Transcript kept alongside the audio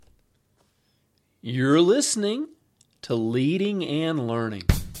You're listening to Leading and Learning.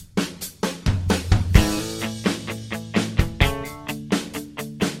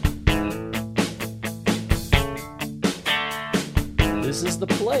 This is the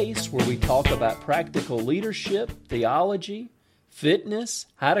place where we talk about practical leadership, theology, fitness,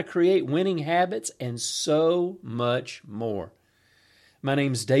 how to create winning habits, and so much more. My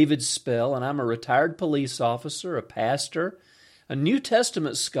name's David Spell, and I'm a retired police officer, a pastor, a New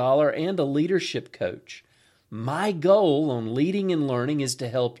Testament scholar, and a leadership coach. My goal on Leading and Learning is to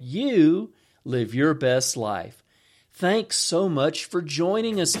help you live your best life. Thanks so much for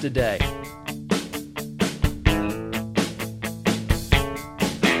joining us today.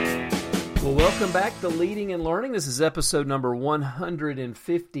 Well, welcome back to Leading and Learning. This is episode number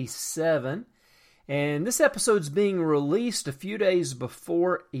 157, and this episode's being released a few days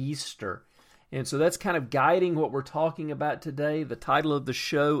before Easter. And so that's kind of guiding what we're talking about today. The title of the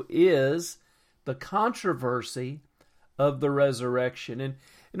show is The Controversy of the Resurrection. And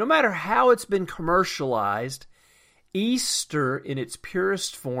no matter how it's been commercialized, Easter in its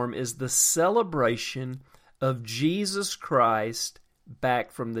purest form is the celebration of Jesus Christ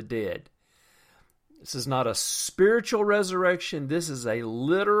back from the dead. This is not a spiritual resurrection. This is a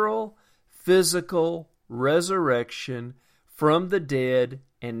literal, physical resurrection from the dead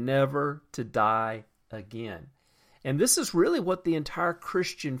and never to die again. And this is really what the entire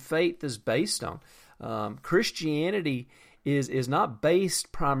Christian faith is based on. Christianity is not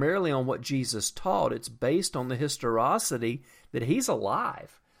based primarily on what Jesus taught. It's based on the historicity that He's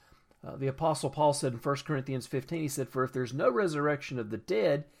alive. The Apostle Paul said in 1 Corinthians 15, he said, "For if there's no resurrection of the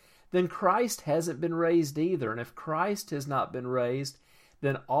dead, then Christ hasn't been raised either. And if Christ has not been raised,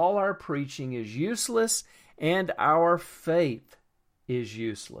 then all our preaching is useless and our faith is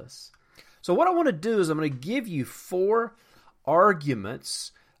useless." So what I want to do is I'm going to give you 4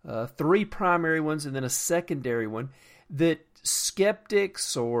 arguments, 3 primary ones and then a secondary one, that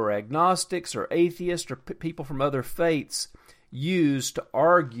skeptics or agnostics or atheists or people from other faiths use to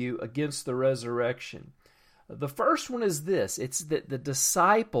argue against the resurrection. The first one is this: it's that the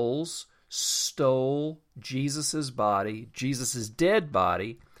disciples stole Jesus' body, Jesus' dead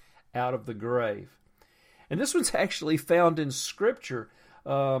body, out of the grave. And this one's actually found in Scripture.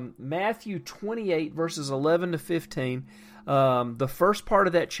 Matthew 28, verses 11 to 15. The first part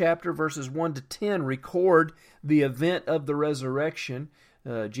of that chapter, verses 1 to 10, record the event of the resurrection.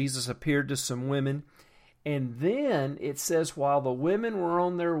 Jesus appeared to some women. And then it says, while the women were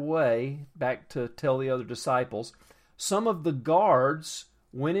on their way back to tell the other disciples, some of the guards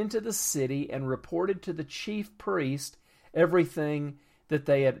went into the city and reported to the chief priest everything that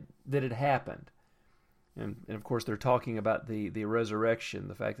had happened. And of course, they're talking about the resurrection,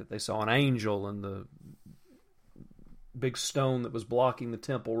 the fact that they saw an angel and the big stone that was blocking the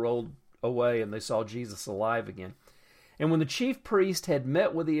temple rolled away and they saw Jesus alive again. And when the chief priest had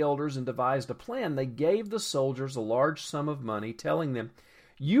met with the elders and devised a plan, they gave the soldiers a large sum of money, telling them,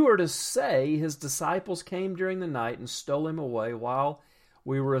 "You are to say his disciples came during the night and stole him away while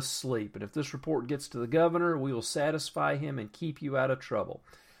we were asleep. And if this report gets to the governor, we will satisfy him and keep you out of trouble."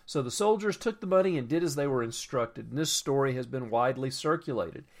 So the soldiers took the money and did as they were instructed. And this story has been widely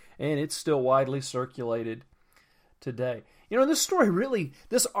circulated, and it's still widely circulated today. You know, this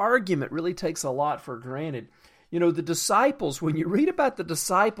argument really takes a lot for granted. You know, the disciples, when you read about the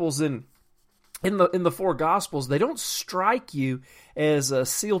disciples in the 4 Gospels, they don't strike you as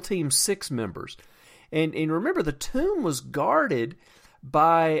SEAL Team 6 members. And remember, the tomb was guarded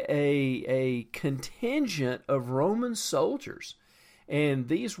by a contingent of Roman soldiers. And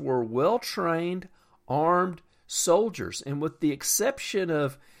these were well-trained, armed soldiers. And with the exception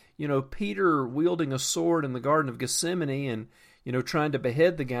of, Peter wielding a sword in the Garden of Gethsemane and, trying to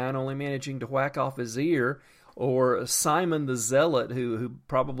behead the guy and only managing to whack off his ear, or Simon the Zealot, who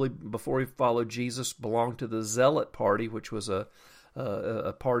probably, before he followed Jesus, belonged to the Zealot party, which was a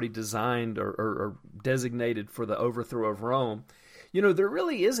party designed or designated for the overthrow of Rome. There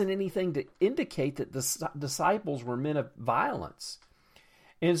really isn't anything to indicate that the disciples were men of violence.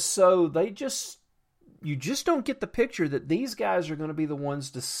 And so you just don't get the picture that these guys are going to be the ones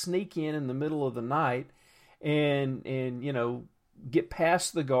to sneak in the middle of the night and get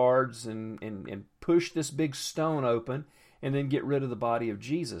past the guards and push this big stone open and then get rid of the body of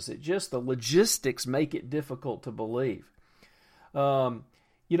Jesus. The logistics make it difficult to believe. Another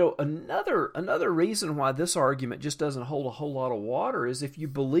reason why this argument just doesn't hold a whole lot of water is if you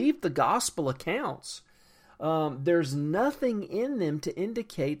believe the gospel accounts, there's nothing in them to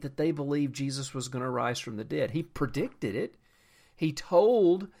indicate that they believe Jesus was going to rise from the dead. He predicted it. He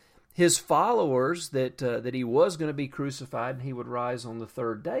told his followers that he was going to be crucified and he would rise on the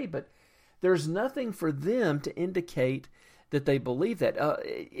third day, but there's nothing for them to indicate that they believe that.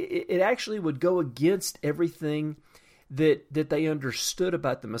 It actually would go against everything that they understood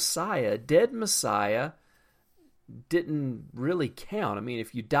about the Messiah. A dead Messiah didn't really count. I mean,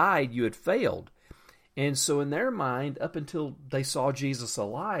 if you died, you had failed. And so in their mind, up until they saw Jesus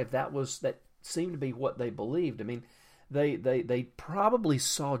alive, that seemed to be what they believed. I mean, they probably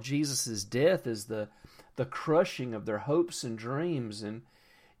saw Jesus' death as the crushing of their hopes and dreams. And,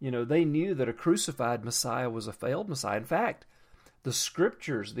 they knew that a crucified Messiah was a failed Messiah. In fact, the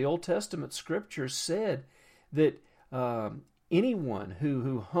Scriptures, the Old Testament Scriptures said that anyone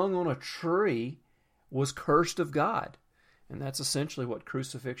who hung on a tree was cursed of God. And that's essentially what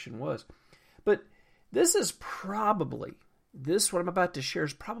crucifixion was. But this is probably, what I'm about to share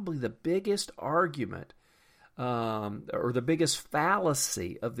is probably the biggest argument or the biggest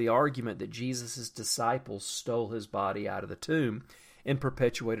fallacy of the argument that Jesus' disciples stole his body out of the tomb and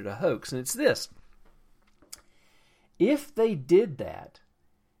perpetuated a hoax. And it's this. If they did that,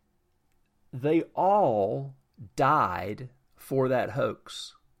 they all died for that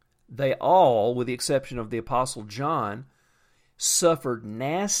hoax. They all, with the exception of the Apostle John, suffered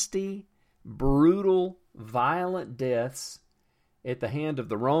nasty, brutal, violent deaths at the hand of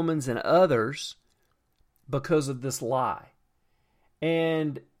the Romans and others because of this lie.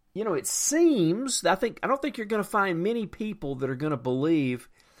 And, it seems, I don't think you're going to find many people that are going to believe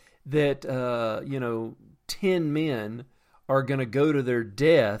that, 10 men are going to go to their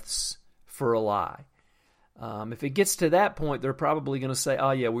deaths for a lie. If it gets to that point, they're probably going to say,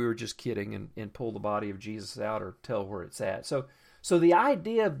 oh yeah, we were just kidding, and pull the body of Jesus out or tell where it's at. So the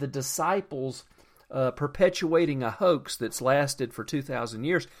idea of the disciples perpetuating a hoax that's lasted for 2,000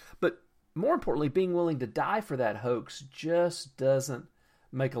 years, but more importantly, being willing to die for that hoax just doesn't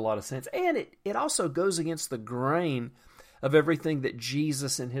make a lot of sense. And it also goes against the grain of everything that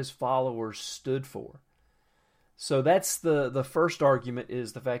Jesus and his followers stood for. So that's the first argument,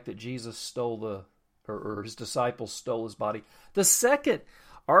 is the fact that Jesus stole or his disciples stole his body. The second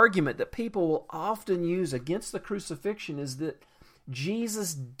argument that people will often use against the crucifixion is that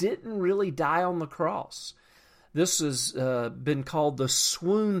Jesus didn't really die on the cross. This has been called the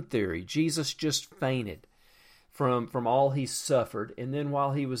swoon theory. Jesus just fainted from all he suffered, and then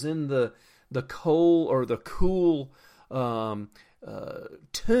while he was in the cool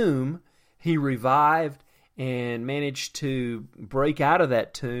tomb, he revived and managed to break out of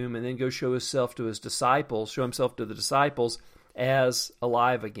that tomb and then go show himself to the disciples as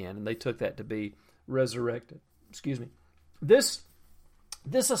alive again. And they took that to be resurrected. Excuse me. This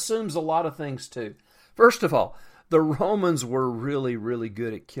assumes a lot of things too. First of all, the Romans were really, really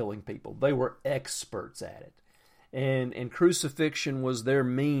good at killing people. They were experts at it. And crucifixion was their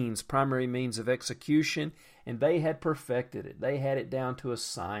primary means of execution, and they had perfected it. They had it down to a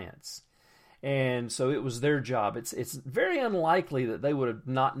science. And so it was their job. It's very unlikely that they would have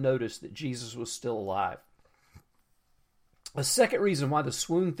not noticed that Jesus was still alive. A second reason why the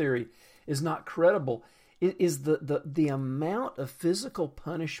swoon theory is not credible is the amount of physical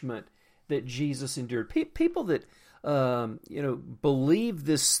punishment that Jesus endured. People that believe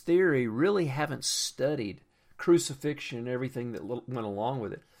this theory really haven't studied crucifixion and everything that went along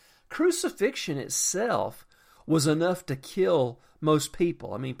with it. Crucifixion itself was enough to kill most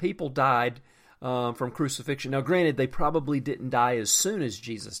people. I mean, people died from crucifixion. Now, granted, they probably didn't die as soon as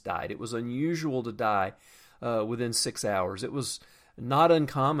Jesus died. It was unusual to die within 6 hours. It was not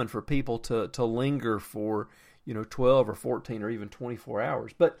uncommon for people to linger for 12 or 14 or even 24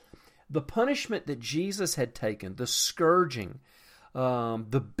 hours. But the punishment that Jesus had taken, the scourging,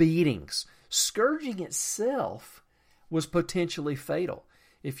 the beatings, scourging itself was potentially fatal.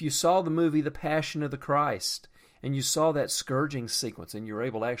 If you saw the movie The Passion of the Christ and you saw that scourging sequence and you were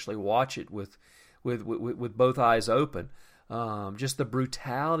able to actually watch it with both eyes open, just the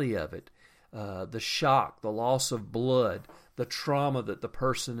brutality of it, the shock, the loss of blood, the trauma that the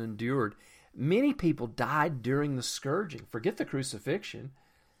person endured. Many people died during the scourging. Forget the crucifixion.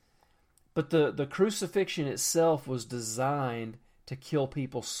 But the crucifixion itself was designed to kill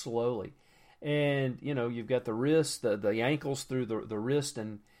people slowly. And, you've got the wrist, the ankles through the wrist,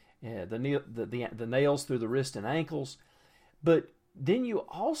 and the nails through the wrist and ankles. But then you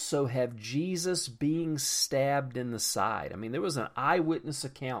also have Jesus being stabbed in the side. I mean, there was an eyewitness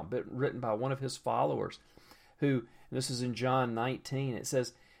account written by one of his followers who, and this is in John 19, it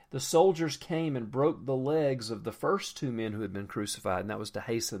says, the soldiers came and broke the legs of the first two men who had been crucified, and that was to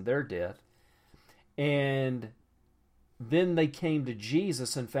hasten their death. And then they came to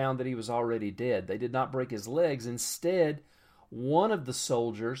Jesus and found that he was already dead. They did not break his legs. Instead, one of the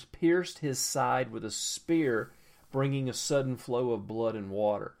soldiers pierced his side with a spear, bringing a sudden flow of blood and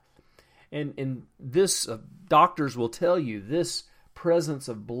water. And this, doctors will tell you, this presence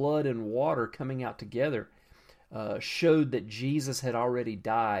of blood and water coming out together showed that Jesus had already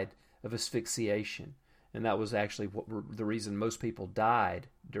died of asphyxiation. And that was actually the reason most people died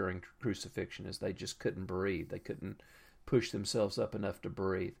during crucifixion, is they just couldn't breathe. They couldn't push themselves up enough to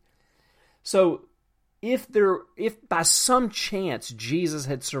breathe. So if by some chance Jesus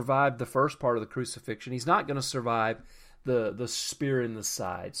had survived the first part of the crucifixion, he's not going to survive the spear in the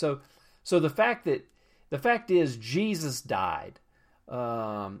side. So the fact is Jesus died.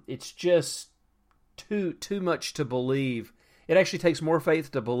 It's just too much to believe. It actually takes more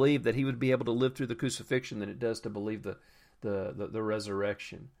faith to believe that he would be able to live through the crucifixion than it does to believe the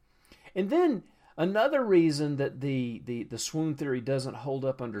resurrection. And then another reason that the swoon theory doesn't hold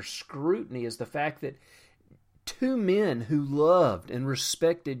up under scrutiny is the fact that two men who loved and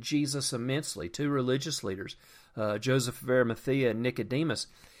respected Jesus immensely, two religious leaders, Joseph of Arimathea and Nicodemus,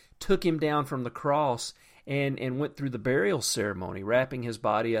 took him down from the cross and went through the burial ceremony, wrapping his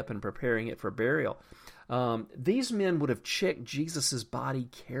body up and preparing it for burial. These men would have checked Jesus' body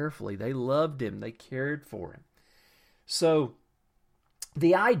carefully. They loved him. They cared for him. So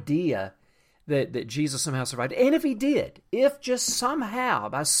the idea that Jesus somehow survived, and if he did, if just somehow,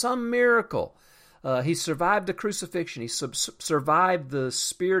 by some miracle, he survived the crucifixion, he survived the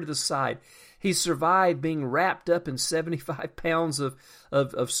spear to the side, he survived being wrapped up in 75 pounds of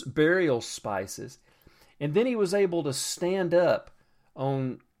burial spices, and then he was able to stand up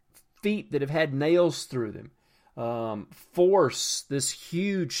on feet that have had nails through them, force this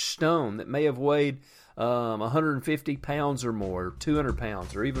huge stone that may have weighed 150 pounds or more, 200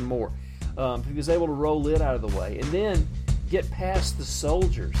 pounds or even more. He was able to roll it out of the way and then get past the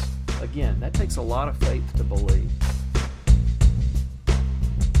soldiers. Again, that takes a lot of faith to believe.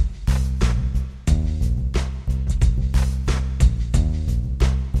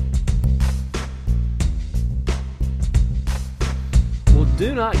 Well,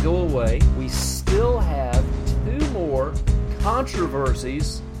 do not go away. We still have two more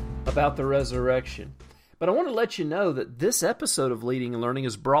controversies about the resurrection. But I want to let you know that this episode of Leading and Learning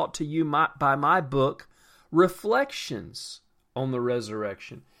is brought to you by my book, Reflections on the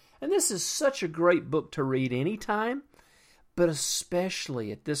Resurrection. And this is such a great book to read anytime, but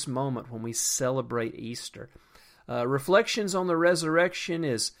especially at this moment when we celebrate Easter. Reflections on the Resurrection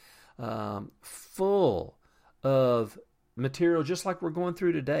is full of material just like we're going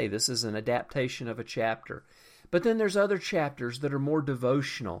through today. This is an adaptation of a chapter. But then there's other chapters that are more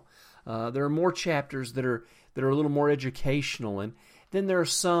devotional. There are more chapters that are a little more educational, and then there are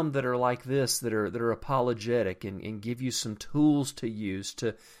some that are like this that are apologetic and give you some tools to use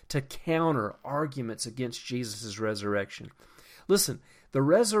to counter arguments against Jesus' resurrection. Listen, the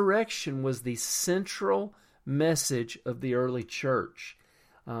resurrection was the central message of the early church.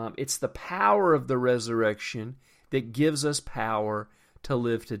 It's the power of the resurrection that gives us power to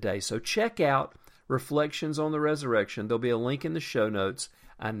live today. So check out Reflections on the Resurrection. There'll be a link in the show notes.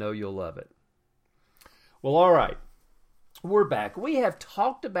 I know you'll love it. Well, all right. We're back. We have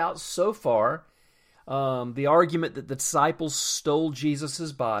talked about so far the argument that the disciples stole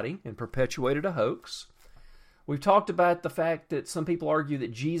Jesus' body and perpetuated a hoax. We've talked about the fact that some people argue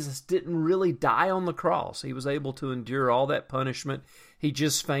that Jesus didn't really die on the cross. He was able to endure all that punishment. He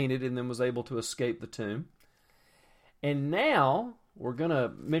just fainted and then was able to escape the tomb. And now we're going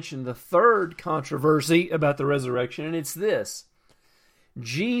to mention the third controversy about the resurrection, and it's this.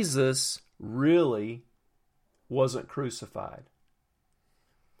 Jesus really wasn't crucified.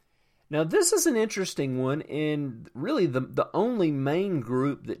 Now, this is an interesting one, and really the only main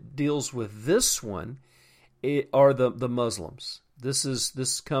group that deals with this one are the Muslims.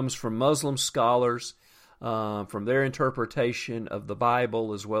 This comes from Muslim scholars, from their interpretation of the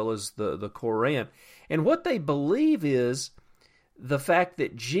Bible as well as the Quran. And what they believe is the fact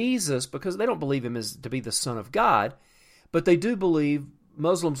that Jesus, because they don't believe him as to be the Son of God, but they do believe,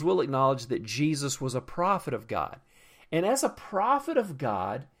 Muslims will acknowledge that Jesus was a prophet of God. And as a prophet of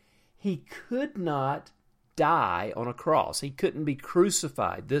God, he could not die on a cross. He couldn't be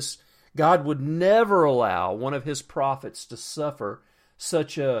crucified. God would never allow one of his prophets to suffer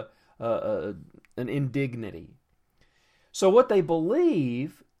such an indignity. So what they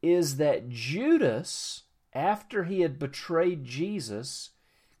believe is that Judas, after he had betrayed Jesus,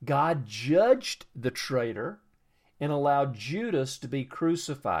 God judged the traitor and allowed Judas to be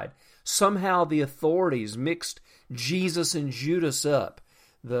crucified. Somehow the authorities mixed Jesus and Judas up.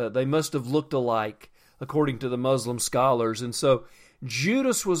 They must have looked alike, according to the Muslim scholars. And so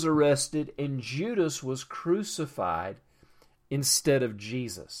Judas was arrested and Judas was crucified instead of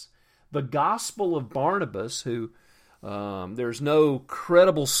Jesus. The Gospel of Barnabas, who There's no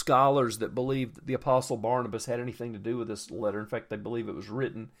credible scholars that believe that the Apostle Barnabas had anything to do with this letter. In fact, they believe it was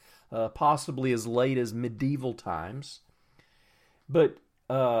written possibly as late as medieval times. But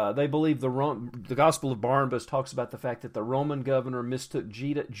they believe the Gospel of Barnabas talks about the fact that the Roman governor mistook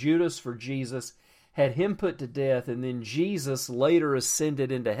Judas for Jesus, had him put to death, and then Jesus later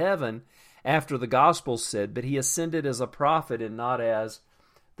ascended into heaven after the Gospel said, but he ascended as a prophet and not as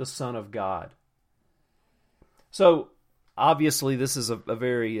the Son of God. So, obviously, this is a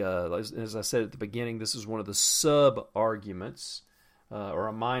very, as I said at the beginning, this is one of the sub-arguments, or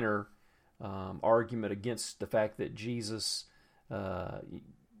a minor argument against the fact that Jesus,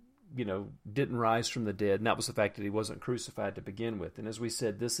 didn't rise from the dead, and that was the fact that he wasn't crucified to begin with. And as we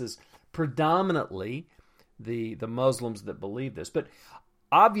said, this is predominantly the Muslims that believe this. But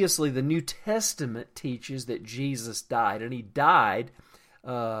obviously, the New Testament teaches that Jesus died, and he died.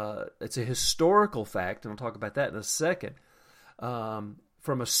 It's a historical fact, and I'll talk about that in a second.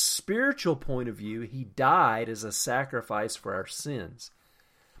 From a spiritual point of view, he died as a sacrifice for our sins.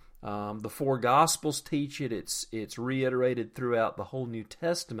 The four Gospels teach it. It's reiterated throughout the whole New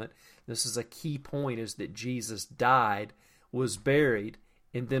Testament. This is a key point, is that Jesus died, was buried,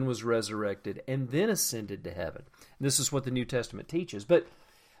 and then was resurrected, and then ascended to heaven. And this is what the New Testament teaches. But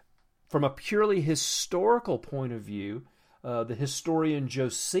from a purely historical point of view, the historian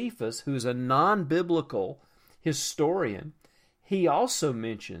Josephus, who's a non-biblical historian, he also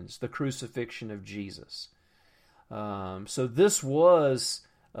mentions the crucifixion of Jesus. So this was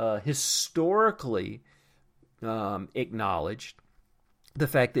historically acknowledged, the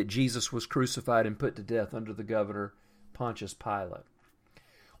fact that Jesus was crucified and put to death under the governor Pontius Pilate.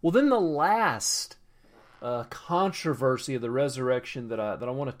 Well, then the last controversy of the resurrection that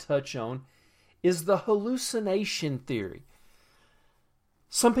I want to touch on is the hallucination theory.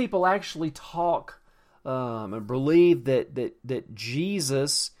 Some people actually talk and believe that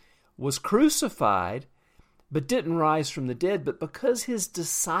Jesus was crucified but didn't rise from the dead, but because his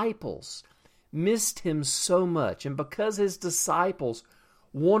disciples missed him so much, and because his disciples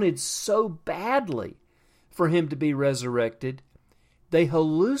wanted so badly for him to be resurrected, they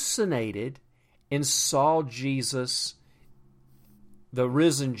hallucinated and saw Jesus, the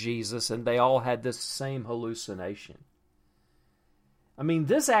risen Jesus, and they all had this same hallucination. I mean,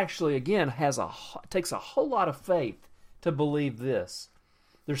 this actually, again, takes a whole lot of faith to believe this.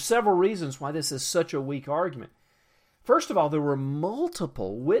 There's several reasons why this is such a weak argument. First of all, there were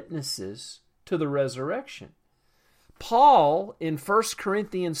multiple witnesses to the resurrection. Paul, in 1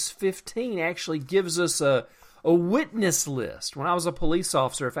 Corinthians 15, actually gives us a witness list. When I was a police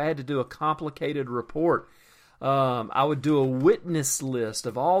officer, if I had to do a complicated report, I would do a witness list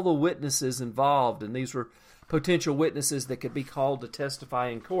of all the witnesses involved, and these were potential witnesses that could be called to testify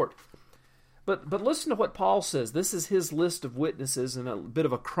in court. But listen to what Paul says. This is his list of witnesses and a bit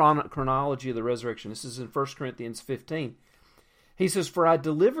of a chronology of the resurrection. This is in 1 Corinthians 15. He says, "For I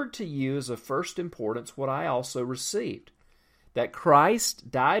delivered to you as of first importance what I also received, that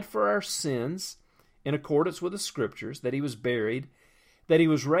Christ died for our sins in accordance with the Scriptures, that he was buried, that he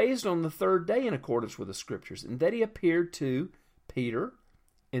was raised on the third day in accordance with the Scriptures, and that he appeared to Peter,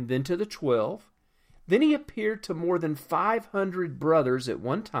 and then to the 12. Then he appeared to more than 500 brothers at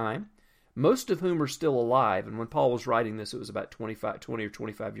one time, most of whom are still alive." And when Paul was writing this, it was about 20 or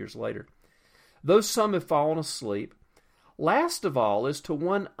 25 years later. "Though some have fallen asleep, last of all is to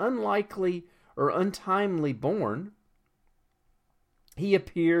one unlikely or untimely born, he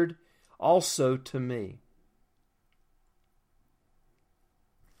appeared also to me."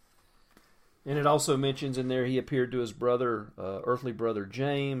 And it also mentions in there he appeared to his brother, earthly brother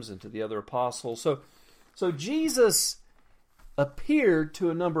James, and to the other apostles. So Jesus appeared to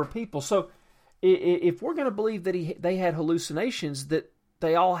a number of people. So if we're going to believe that they had hallucinations, that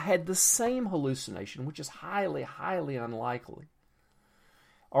they all had the same hallucination, which is highly, highly unlikely.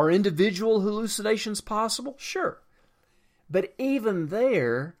 Are individual hallucinations possible? Sure. But even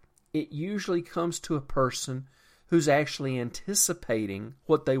there, it usually comes to a person who's actually anticipating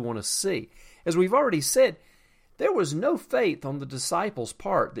what they want to see. As we've already said, there was no faith on the disciples'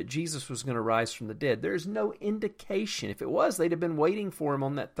 part that Jesus was going to rise from the dead. There's no indication. If it was, they'd have been waiting for him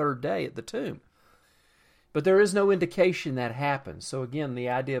on that third day at the tomb. But there is no indication that happened. So again, the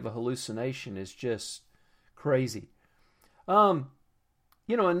idea of a hallucination is just crazy.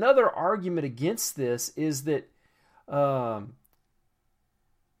 Another argument against this is that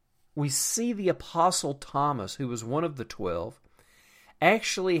we see the Apostle Thomas, who was one of the 12,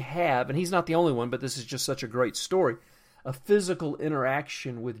 actually have, and he's not the only one, but this is just such a great story, a physical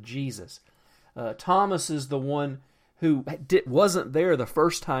interaction with Jesus. Thomas is the one who wasn't there the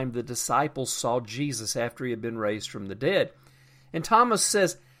first time the disciples saw Jesus after he had been raised from the dead. And Thomas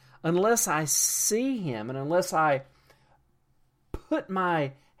says, unless I see him and unless I put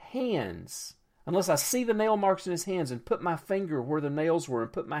my hands, unless I see the nail marks in his hands and put my finger where the nails were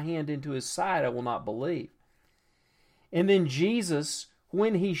and put my hand into his side, I will not believe. And then Jesus,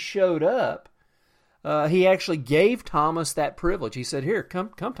 when he showed up, he actually gave Thomas that privilege. He said, here,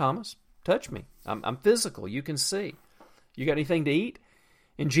 come Thomas, touch me. I'm physical. You can see. You got anything to eat?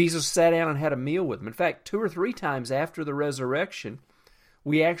 And Jesus sat down and had a meal with him. In fact, 2 or 3 times after the resurrection,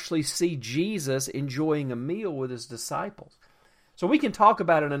 we actually see Jesus enjoying a meal with his disciples. So we can talk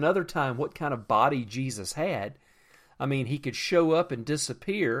about it another time what kind of body Jesus had. I mean, he could show up and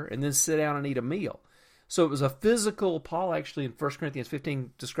disappear and then sit down and eat a meal. So it was a physical, Paul actually in 1 Corinthians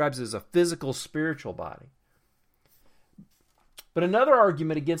 15 describes it as a physical, spiritual body. But another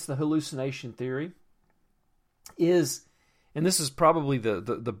argument against the hallucination theory is, and this is probably the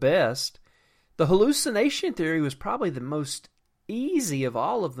best, the hallucination theory was probably the most easy of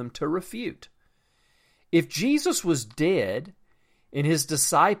all of them to refute. If Jesus was dead and his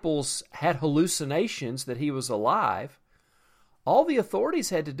disciples had hallucinations that he was alive, all the authorities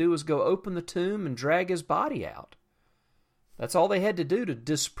had to do was go open the tomb and drag his body out. That's all they had to do to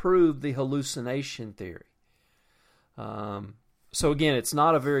disprove the hallucination theory. So again, it's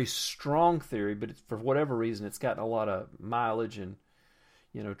not a very strong theory, but for whatever reason, it's gotten a lot of mileage and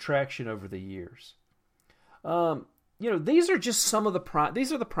traction over the years. These are just some of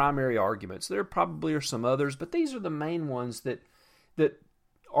these are the primary arguments. There probably are some others, but these are the main ones that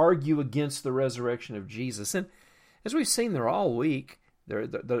argue against the resurrection of Jesus. And as we've seen, they're all weak.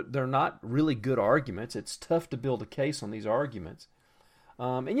 They're not really good arguments. It's tough to build a case on these arguments.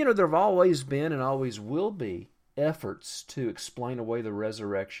 And there have always been and always will be efforts to explain away the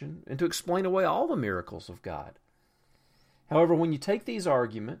resurrection and to explain away all the miracles of God. However, when you take these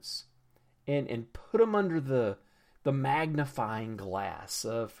arguments and put them under the magnifying glass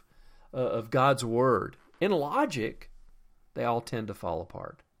of God's Word, in logic, they all tend to fall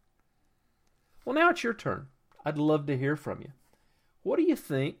apart. Well, now it's your turn. I'd love to hear from you. What do you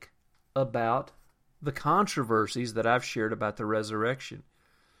think about the controversies that I've shared about the resurrection?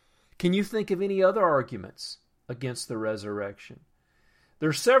 Can you think of any other arguments against the resurrection? There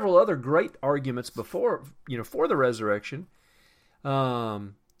are several other great arguments for the resurrection,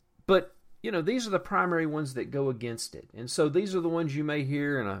 but these are the primary ones that go against it. And so these are the ones you may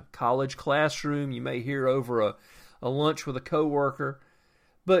hear in a college classroom, you may hear over a lunch with a coworker,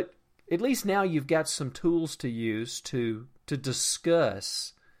 but at least now you've got some tools to use to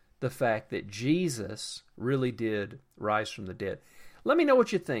discuss the fact that Jesus really did rise from the dead. Let me know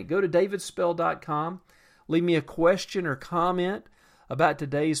what you think. Go to davidspell.com. Leave me a question or comment about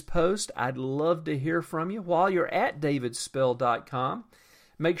today's post. I'd love to hear from you. While you're at davidspell.com,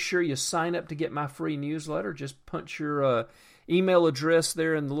 make sure you sign up to get my free newsletter. Just punch your email address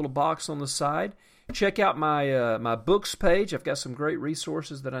there in the little box on the side. Check out my books page. I've got some great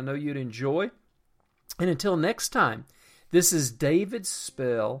resources that I know you'd enjoy. And until next time, this is David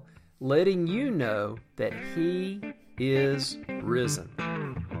Spell letting you know that He is risen.